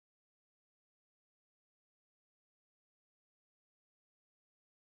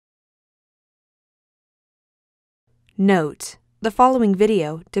Note: the following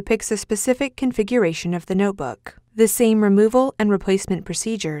video depicts a specific configuration of the notebook. The same removal and replacement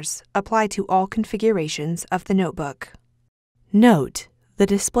procedures apply to all configurations of the notebook. Note: the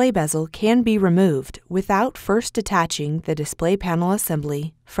display bezel can be removed without first detaching the display panel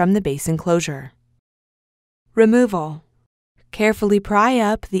assembly from the base enclosure. Removal: carefully pry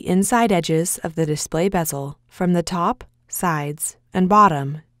up the inside edges of the display bezel from the top, sides, and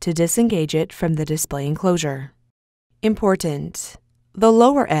bottom to disengage it from the display enclosure. Important: the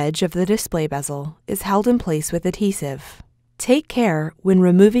lower edge of the display bezel is held in place with adhesive. Take care when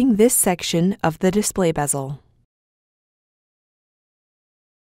removing this section of the display bezel.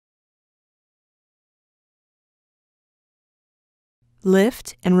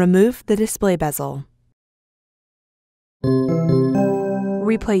 Lift and remove the display bezel.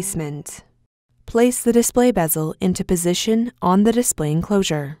 Replacement: place the display bezel into position on the display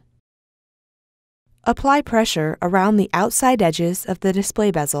enclosure. Apply pressure around the outside edges of the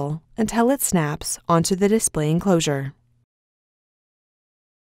display bezel until it snaps onto the display enclosure.